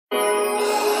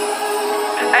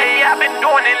Hey, I've been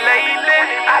doing it lately.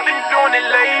 I've been doing it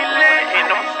lately, and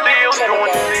I'm still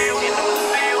doing it.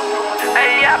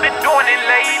 Hey, I've been doing it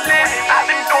lately. I've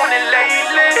been doing it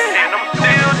lately, and I'm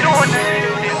still doing it.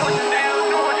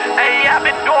 Hey, I've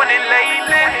been doing it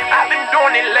lately. I've been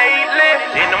doing it lately,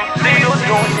 and I'm still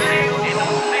doing it.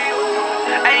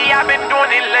 Hey, I've been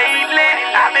doing it lately.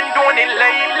 I've been doing it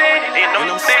lately, and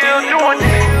I'm still doing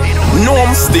it. Know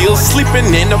I'm still sleeping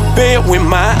in the bed with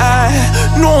my eye.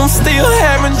 Know I'm still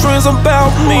having dreams about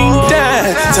me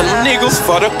dying. Tell them niggas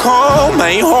for the calm,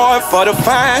 ain't hard for the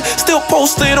fine. Still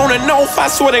posted on the north, I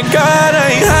swear to God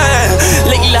I ain't high.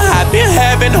 Lately I've been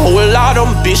having a whole lot of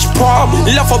bitch problems.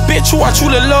 Left a bitch who I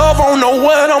truly love, I don't know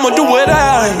what I'ma do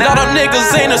without. Lot of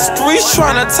niggas in the streets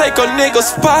tryna take a nigga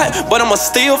spot, but I'ma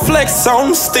still flex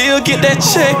on, still get that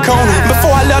check on.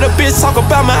 Before I let a bitch talk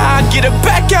about me, I get it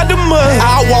back out the mud.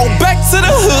 I walk back to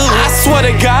the hood, I swear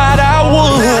to God I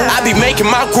would. I be making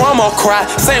my grandma cry,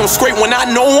 say I'm straight when I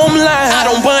know I'm lying. I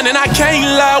don't bun and I can't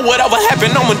lie, whatever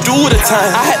happened I'ma do the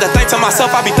time. I had to think to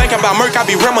myself, I be thinking about murk, I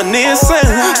be reminiscing.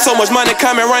 So much money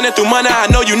coming, running through money,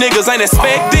 I know you niggas ain't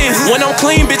expect this. When I'm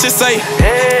clean, bitches say,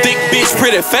 thick bitch,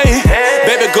 pretty face.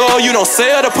 Baby girl, you don't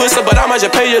sell the pussy, but I might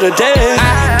just pay you today.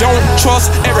 I don't trust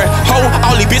every hoe,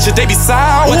 all these bitches, they be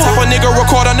sour. What type of nigga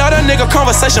record another nigga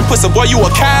conversation, pussy boy, you a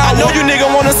cow. I know you nigga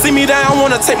wanna see me down,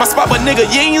 wanna take my spot, but nigga,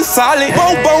 you ain't solid.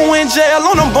 Bobo in jail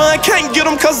on them bun, can't get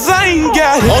them cause I ain't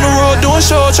got it. On the road doing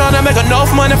shows, tryna make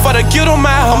enough money for to get them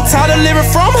out. I'm tired of living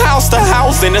from house to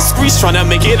house in the streets tryna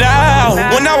make it out.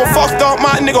 When I was fucked up,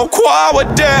 my nigga Quad was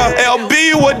there,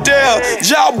 LB was there,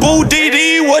 Jabu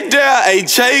DD was there,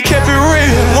 AJ kept it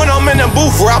real. When I'm in the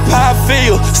booth, rap how I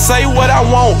feel, say what I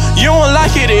want. You don't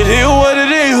like it, it is what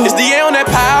it is. It's the A on that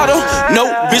powder, no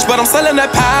bitch, but I'm selling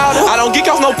that powder. I don't geek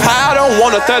off no powder,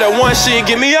 want a 31 shit,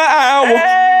 give me an hour.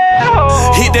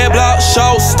 Hit that block,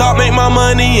 show, stop, make my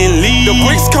money and leave. The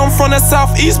bricks come from the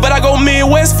southeast, but I go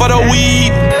Midwest for the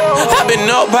weed. I've been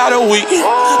up about a week,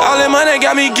 all that money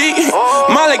got me geek.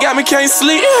 Molly got me can't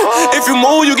sleep, if you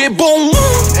move you get boom.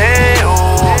 Hey,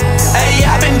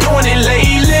 I've been doing it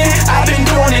lately, I've been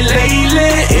doing it lately,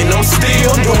 and I'm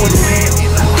still doing it.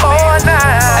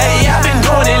 Hey, I've been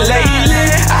doing it lately,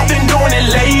 I've been doing it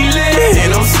lately,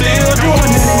 and I'm still doing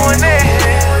it.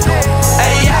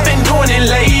 Hey, I've been doing it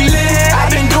lately, I've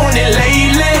been doing it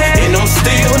lately, and I'm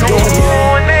still doing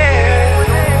it.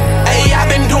 Hey, I've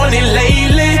been doing it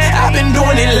lately, I've been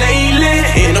doing it lately,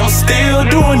 and I'm still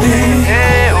doing it.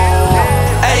 Hey,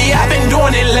 I've been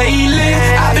doing it lately,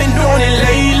 I've been doing it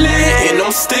lately, and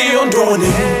I'm still doing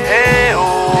it. Hey,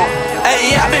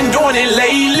 I've been doing it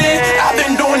lately, I've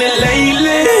been doing it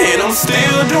lately, and I'm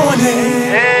still doing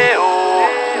it.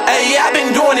 Hey, I've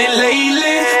been doing it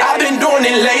lately, I've been doing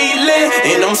it lately,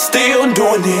 and I'm still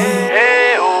doing it.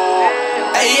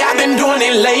 Hey, I've been doing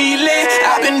it lately,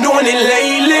 I've been doing it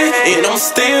lately, and I'm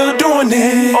still doing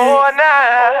it.